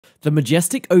The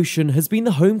majestic ocean has been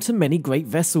the home to many great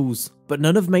vessels, but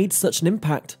none have made such an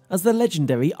impact as the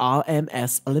legendary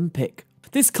RMS Olympic.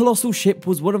 This colossal ship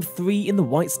was one of 3 in the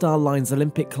White Star Line's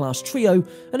Olympic-class trio,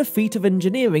 and a feat of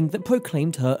engineering that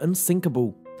proclaimed her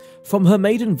unsinkable. From her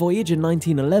maiden voyage in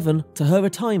 1911 to her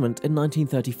retirement in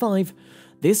 1935,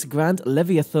 this grand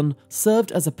leviathan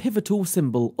served as a pivotal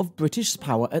symbol of British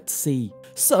power at sea.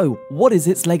 So, what is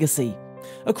its legacy?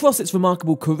 Across its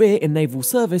remarkable career in naval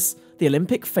service, the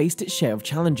Olympic faced its share of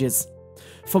challenges.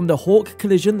 From the Hawke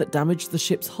collision that damaged the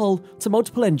ship's hull to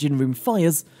multiple engine room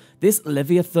fires, this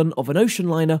leviathan of an ocean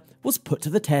liner was put to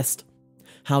the test.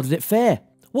 How did it fare?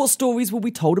 What stories will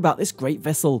be told about this great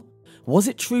vessel? Was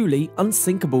it truly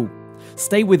unsinkable?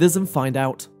 Stay with us and find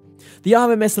out. The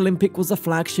RMS Olympic was the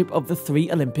flagship of the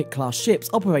 3 Olympic-class ships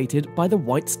operated by the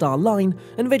White Star Line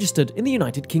and registered in the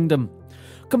United Kingdom.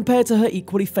 Compared to her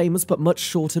equally famous but much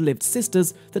shorter-lived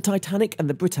sisters, the Titanic and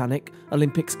the Britannic,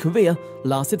 Olympic's career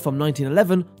lasted from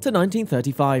 1911 to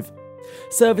 1935.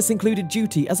 Service included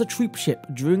duty as a troop ship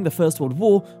during the First World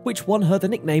War, which won her the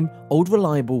nickname Old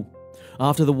Reliable.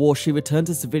 After the war, she returned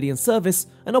to civilian service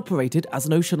and operated as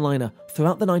an ocean liner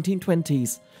throughout the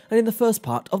 1920s and in the first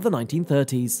part of the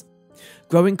 1930s.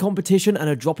 Growing competition and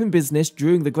a drop in business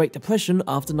during the Great Depression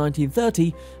after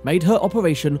 1930 made her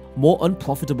operation more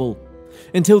unprofitable.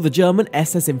 Until the German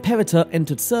SS Imperator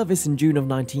entered service in June of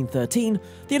 1913,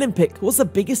 the Olympic was the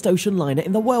biggest ocean liner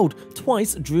in the world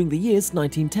twice during the years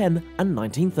 1910 and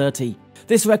 1930.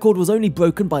 This record was only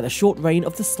broken by the short reign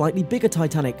of the slightly bigger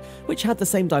Titanic, which had the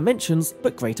same dimensions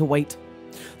but greater weight.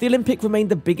 The Olympic remained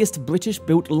the biggest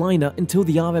British-built liner until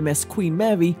the RMS Queen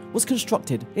Mary was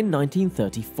constructed in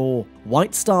 1934.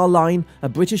 White Star Line, a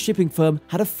British shipping firm,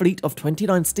 had a fleet of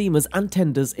 29 steamers and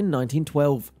tenders in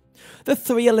 1912. The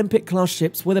 3 Olympic-class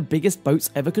ships were the biggest boats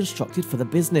ever constructed for the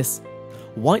business.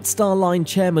 White Star Line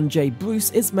chairman J. Bruce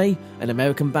Ismay and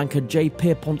American banker J.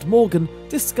 Pierpont Morgan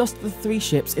discussed the 3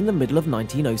 ships in the middle of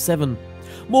 1907.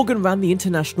 Morgan ran the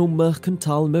International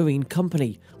Mercantile Marine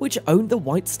Company, which owned the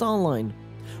White Star Line.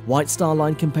 White Star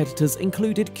Line competitors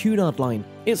included Cunard Line,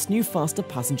 its new faster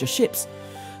passenger ships,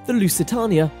 the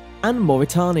Lusitania and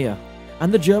Mauretania,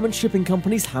 and the German shipping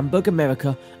companies Hamburg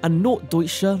America and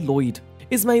Norddeutscher Lloyd.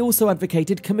 Ismay also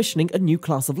advocated commissioning a new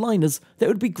class of liners that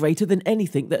would be greater than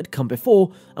anything that had come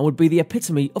before and would be the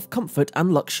epitome of comfort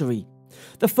and luxury.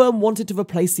 The firm wanted to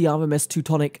replace the RMS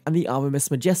Teutonic and the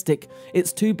RMS Majestic,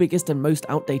 its 2 biggest and most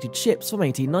outdated ships from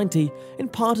 1890, in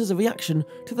part as a reaction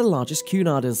to the largest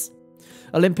Cunarders.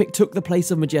 Olympic took the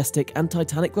place of Majestic and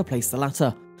Titanic replaced the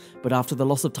latter. But after the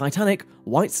loss of Titanic,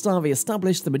 White Star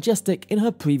re-established the Majestic in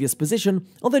her previous position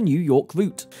on the New York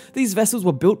route. These vessels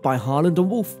were built by Harland and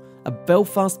Wolff, a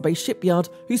Belfast-based shipyard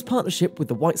whose partnership with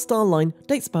the White Star Line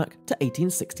dates back to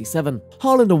 1867.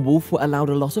 Harland and Wolff were allowed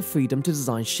a lot of freedom to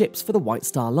design ships for the White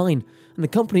Star Line, and the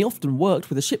company often worked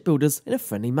with the shipbuilders in a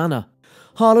friendly manner.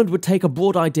 Harland would take a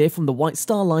broad idea from the White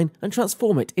Star Line and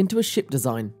transform it into a ship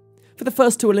design. For the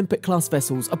first 2 Olympic-class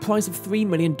vessels, a price of $3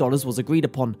 million was agreed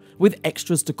upon, with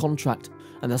extras to contract,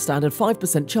 and a standard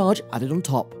 5% charge added on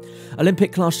top.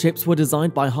 Olympic-class ships were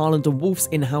designed by Harland and Wolff's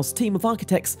in-house team of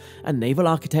architects and naval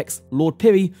architects. Lord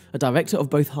Pirrie, a director of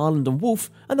both Harland and Wolff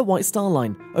and the White Star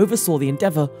Line, oversaw the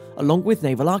endeavour, along with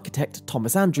naval architect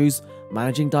Thomas Andrews.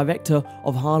 Managing director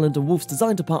of Harland and Wolff's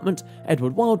design department,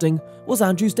 Edward Wilding, was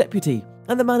Andrews' deputy,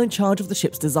 and the man in charge of the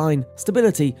ship's design,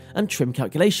 stability and trim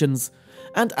calculations.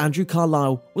 And Andrew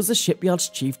Carlisle was the shipyard's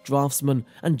chief draftsman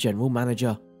and general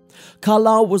manager.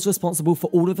 Carlisle was responsible for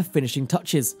all of the finishing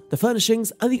touches, the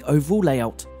furnishings and the overall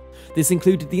layout. This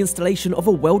included the installation of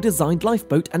a well-designed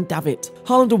lifeboat and davit.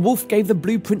 Harland and Wolff gave the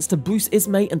blueprints to Bruce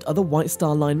Ismay and other White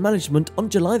Star Line management on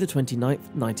July 29,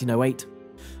 1908.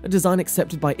 A design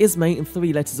accepted by Ismay in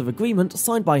 3 letters of agreement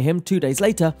signed by him 2 days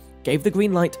later gave the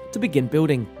green light to begin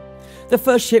building. The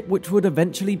first ship, which would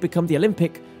eventually become the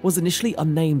Olympic, was initially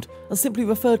unnamed and simply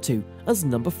referred to as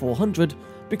number 400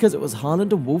 because it was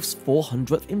Harland and Wolff's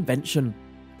 400th invention.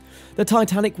 The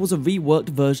Titanic was a reworked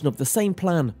version of the same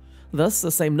plan, thus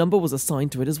the same number was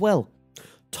assigned to it as well.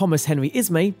 Thomas Henry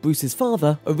Ismay, Bruce's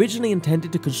father, originally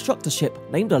intended to construct a ship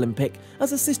named Olympic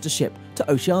as a sister ship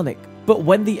to Oceanic, but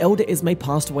when the elder Ismay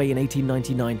passed away in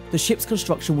 1899, the ship's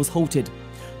construction was halted.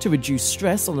 To reduce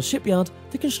stress on the shipyard,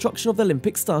 the construction of the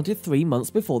Olympic started 3 months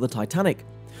before the Titanic.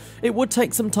 It would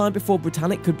take some time before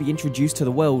Britannic could be introduced to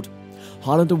the world.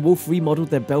 Harland and Wolff remodeled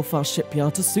their Belfast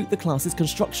shipyard to suit the class's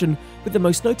construction, with the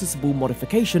most noticeable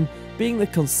modification being the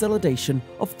consolidation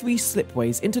of 3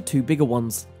 slipways into 2 bigger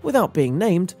ones. Without being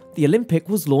named, the Olympic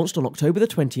was launched on October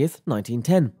 20th,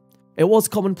 1910. It was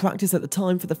common practice at the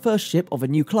time for the first ship of a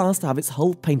new class to have its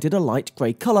hull painted a light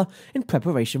grey colour in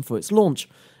preparation for its launch,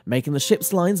 making the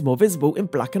ship's lines more visible in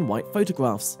black and white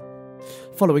photographs.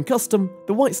 Following custom,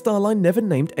 the White Star Line never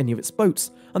named any of its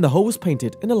boats, and the hull was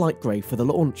painted in a light grey for the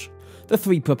launch. The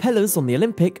 3 propellers on the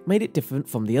Olympic made it different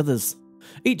from the others.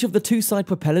 Each of the 2 side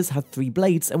propellers had 3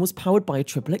 blades and was powered by a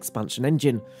triple expansion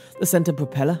engine. The centre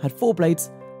propeller had 4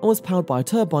 blades and was powered by a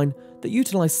turbine that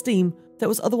utilised steam that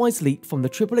was otherwise leaked from the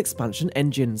triple expansion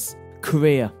engines.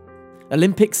 Career.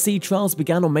 Olympic sea trials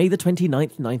began on May 29,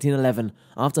 1911,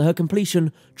 after her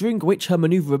completion, during which her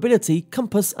manoeuvrability,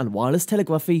 compass and wireless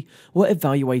telegraphy were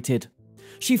evaluated.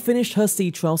 She finished her sea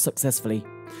trial successfully.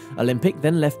 Olympic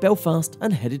then left Belfast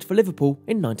and headed for Liverpool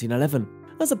in 1911.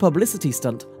 As a publicity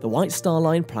stunt, the White Star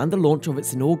Line planned the launch of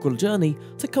its inaugural journey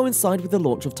to coincide with the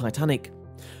launch of Titanic.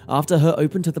 After her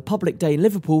open to the public day in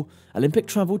Liverpool, Olympic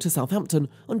travelled to Southampton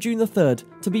on June 3rd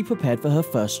to be prepared for her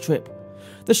first trip.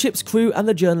 The ship's crew and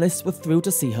the journalists were thrilled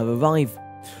to see her arrive.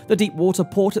 The deep water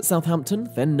port at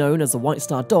Southampton, then known as the White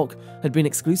Star Dock, had been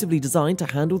exclusively designed to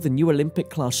handle the new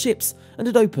Olympic-class ships and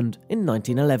had opened in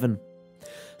 1911.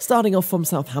 Starting off from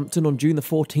Southampton on June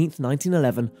 14,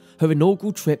 1911, her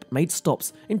inaugural trip made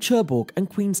stops in Cherbourg and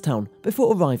Queenstown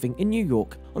before arriving in New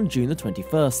York on June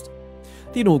 21st.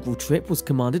 The inaugural trip was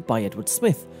commanded by Edward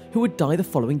Smith, who would die the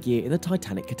following year in the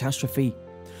Titanic catastrophe.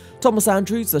 Thomas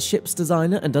Andrews, the ship's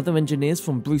designer, and other engineers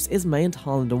from Bruce Ismay and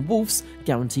Harland and Wolff's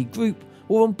Guarantee Group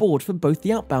were on board for both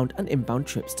the outbound and inbound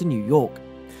trips to New York.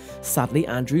 Sadly,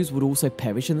 Andrews would also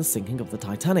perish in the sinking of the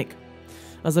Titanic.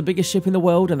 As the biggest ship in the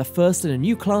world and the first in a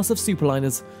new class of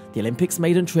superliners, the Olympic's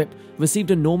maiden trip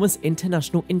received enormous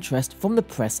international interest from the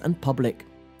press and public.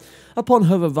 Upon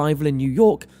her arrival in New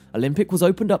York, Olympic was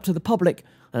opened up to the public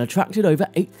and attracted over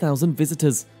 8,000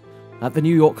 visitors. At the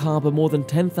New York harbour, more than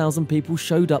 10,000 people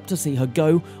showed up to see her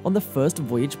go on the first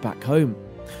voyage back home.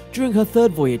 During her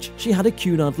third voyage, she had a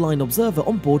Cunard Line observer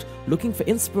on board looking for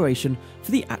inspiration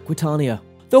for the Aquitania.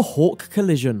 The Hawke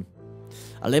collision.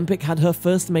 Olympic had her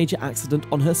first major accident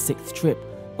on her 6th trip,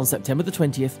 on September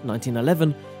 20th,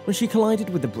 1911, when she collided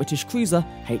with the British cruiser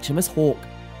HMS Hawke.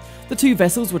 The 2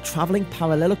 vessels were travelling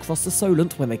parallel across the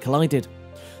Solent when they collided.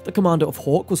 The commander of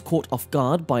Hawke was caught off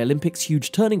guard by Olympic's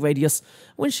huge turning radius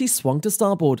when she swung to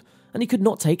starboard, and he could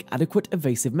not take adequate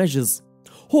evasive measures.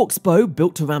 Hawke's bow,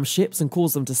 built to ram ships and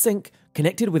cause them to sink,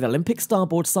 connected with Olympic's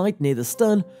starboard side near the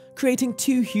stern, creating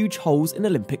 2 huge holes in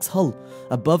Olympic's hull,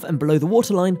 above and below the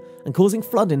waterline, and causing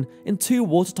flooding in 2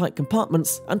 watertight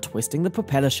compartments and twisting the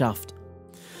propeller shaft.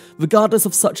 Regardless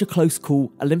of such a close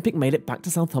call, Olympic made it back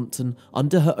to Southampton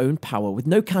under her own power with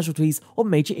no casualties or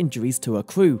major injuries to her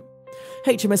crew.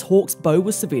 HMS Hawke's bow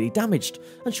was severely damaged,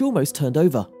 and she almost turned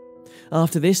over.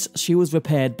 After this, she was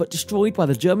repaired but destroyed by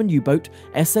the German U-boat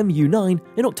SMU-9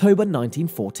 in October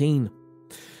 1914.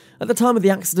 At the time of the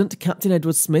accident, Captain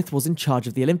Edward Smith was in charge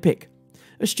of the Olympic.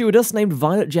 A stewardess named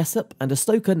Violet Jessup and a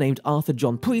stoker named Arthur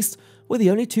John Priest were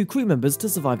the only 2 crew members to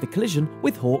survive the collision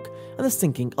with Hawke and the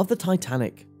sinking of the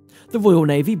Titanic. The Royal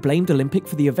Navy blamed Olympic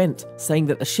for the event, saying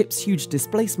that the ship's huge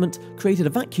displacement created a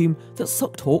vacuum that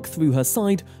sucked Hawke through her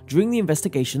side during the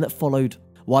investigation that followed.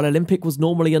 While Olympic was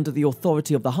normally under the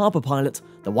authority of the harbour pilot,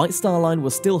 the White Star Line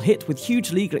was still hit with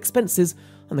huge legal expenses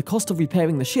and the cost of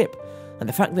repairing the ship, and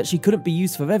the fact that she couldn't be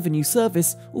used for revenue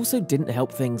service also didn't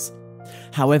help things.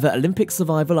 However, Olympic's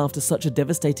survival after such a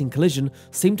devastating collision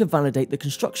seemed to validate the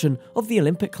construction of the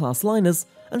Olympic-class liners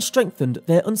and strengthened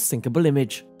their unsinkable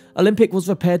image. Olympic was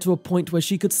repaired to a point where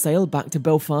she could sail back to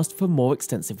Belfast for more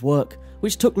extensive work,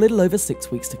 which took little over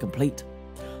 6 weeks to complete.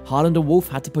 Harland and Wolff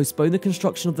had to postpone the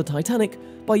construction of the Titanic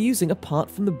by using a part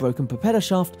from the broken propeller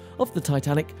shaft of the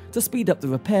Titanic to speed up the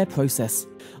repair process.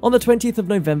 On the 20th of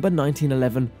November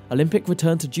 1911, Olympic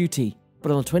returned to duty,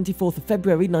 but on the 24th of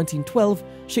February 1912,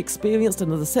 she experienced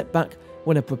another setback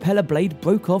when a propeller blade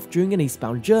broke off during an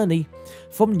eastbound journey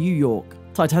from New York.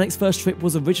 Titanic's first trip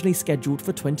was originally scheduled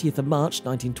for 20th of March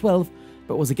 1912,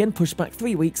 but was again pushed back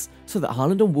 3 weeks so that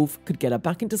Harland and Wolff could get her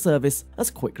back into service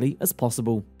as quickly as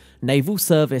possible. Naval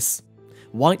service.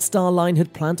 White Star Line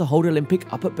had planned to hold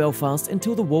Olympic up at Belfast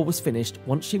until the war was finished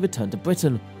once she returned to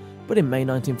Britain, but in May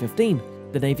 1915,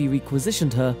 the Navy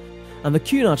requisitioned her, and the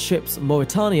Cunard ships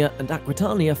Mauretania and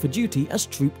Aquitania for duty as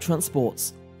troop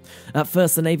transports. At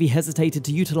first, the Navy hesitated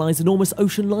to utilise enormous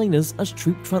ocean liners as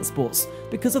troop transports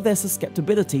because of their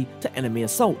susceptibility to enemy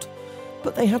assault,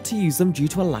 but they had to use them due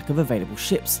to a lack of available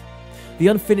ships. The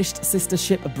unfinished sister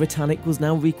ship Britannic was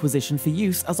now requisitioned for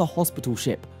use as a hospital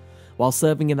ship. While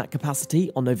serving in that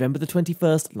capacity on November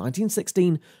 21st,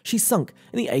 1916, she sunk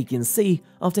in the Aegean Sea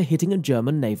after hitting a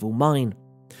German naval mine.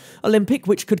 Olympic,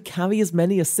 which could carry as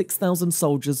many as 6,000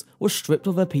 soldiers, was stripped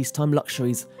of her peacetime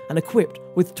luxuries and equipped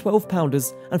with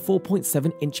 12-pounders and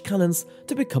 4.7-inch cannons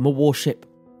to become a warship.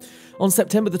 On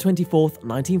September the 24th,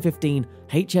 1915,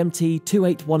 HMT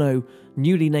 2810,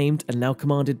 newly named and now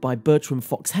commanded by Bertram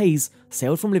Fox Hayes,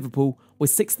 sailed from Liverpool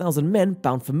with 6,000 men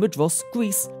bound for Mudros,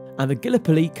 Greece, and the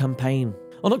Gallipoli campaign.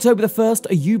 On October the 1st,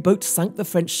 a U-boat sank the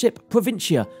French ship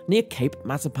Provincia near Cape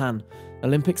Matapan.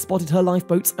 Olympic spotted her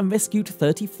lifeboats and rescued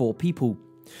 34 people.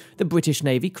 The British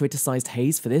Navy criticised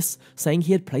Hayes for this, saying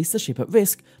he had placed the ship at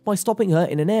risk by stopping her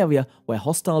in an area where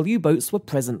hostile U-boats were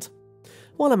present.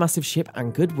 While a massive ship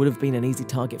anchored would have been an easy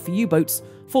target for U-boats,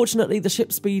 fortunately the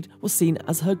ship's speed was seen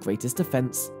as her greatest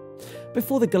defence.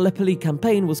 Before the Gallipoli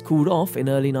campaign was called off in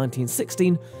early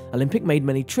 1916, Olympic made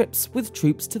many trips with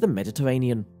troops to the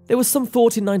Mediterranean. There was some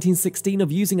thought in 1916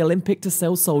 of using Olympic to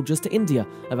sell soldiers to India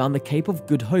around the Cape of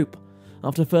Good Hope.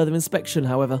 After further inspection,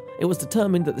 however, it was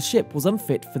determined that the ship was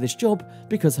unfit for this job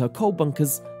because her coal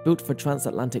bunkers, built for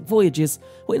transatlantic voyages,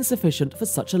 were insufficient for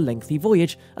such a lengthy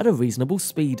voyage at a reasonable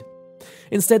speed.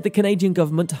 Instead, the Canadian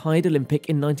government hired Olympic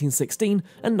in 1916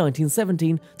 and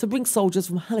 1917 to bring soldiers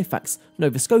from Halifax,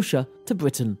 Nova Scotia, to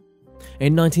Britain.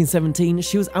 In 1917,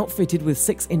 she was outfitted with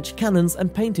 6-inch cannons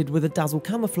and painted with a dazzle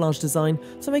camouflage design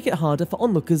to make it harder for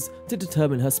onlookers to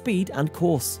determine her speed and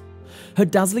course. Her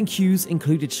dazzling hues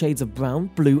included shades of brown,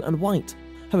 blue and white.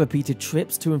 Her repeated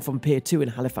trips to and from Pier 2 in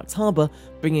Halifax Harbour,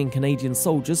 bringing Canadian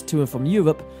soldiers to and from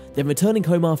Europe, then returning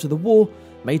home after the war,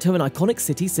 made her an iconic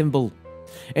city symbol.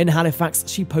 In Halifax,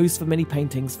 she posed for many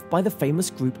paintings by the famous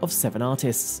group of 7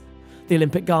 artists. The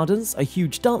Olympic Gardens, a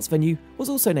huge dance venue, was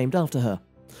also named after her.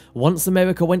 Once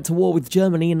America went to war with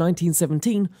Germany in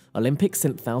 1917, Olympic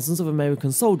sent thousands of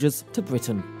American soldiers to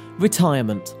Britain.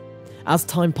 Retirement. As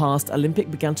time passed, Olympic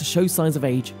began to show signs of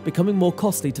age, becoming more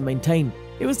costly to maintain.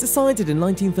 It was decided in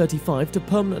 1935 to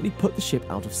permanently put the ship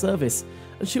out of service,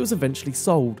 and she was eventually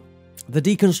sold. The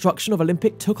deconstruction of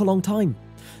Olympic took a long time.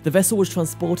 The vessel was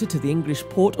transported to the English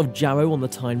port of Jarrow on the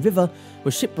Tyne River,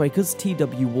 where shipbreakers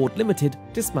T.W. Ward Limited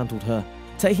dismantled her.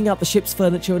 Taking out the ship's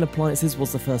furniture and appliances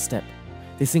was the first step.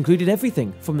 This included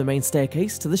everything from the main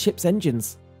staircase to the ship's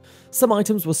engines. Some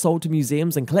items were sold to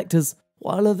museums and collectors,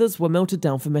 while others were melted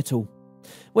down for metal.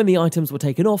 When the items were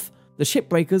taken off, the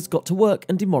shipbreakers got to work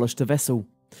and demolished the vessel.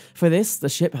 For this, the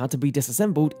ship had to be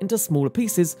disassembled into smaller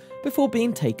pieces before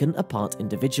being taken apart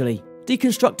individually.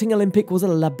 Deconstructing Olympic was a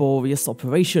laborious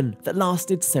operation that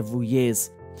lasted several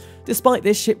years. Despite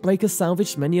this, shipbreakers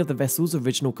salvaged many of the vessel's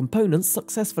original components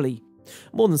successfully.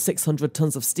 More than 600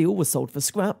 tons of steel were sold for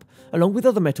scrap, along with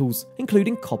other metals,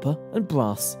 including copper and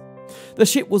brass. The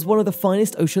ship was one of the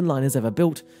finest ocean liners ever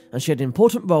built, and she had an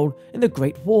important role in the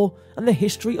Great War and the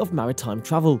history of maritime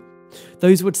travel.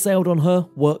 Those who had sailed on her,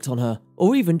 worked on her,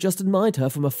 or even just admired her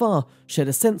from afar shared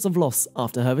a sense of loss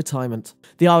after her retirement.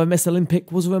 The RMS Olympic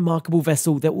was a remarkable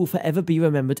vessel that will forever be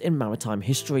remembered in maritime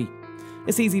history.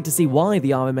 It's easy to see why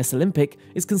the RMS Olympic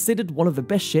is considered one of the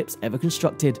best ships ever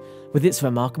constructed, with its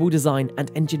remarkable design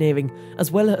and engineering,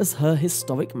 as well as her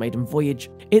historic maiden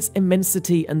voyage. Its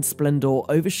immensity and splendour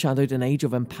overshadowed an age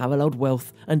of unparalleled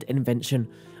wealth and invention,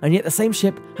 and yet the same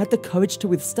ship had the courage to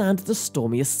withstand the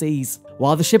stormiest seas.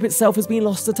 While the ship itself has been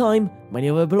lost to time, many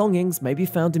of her belongings may be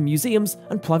found in museums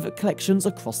and private collections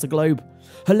across the globe.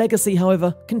 Her legacy,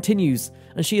 however, continues,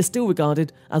 and she is still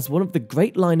regarded as one of the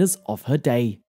great liners of her day.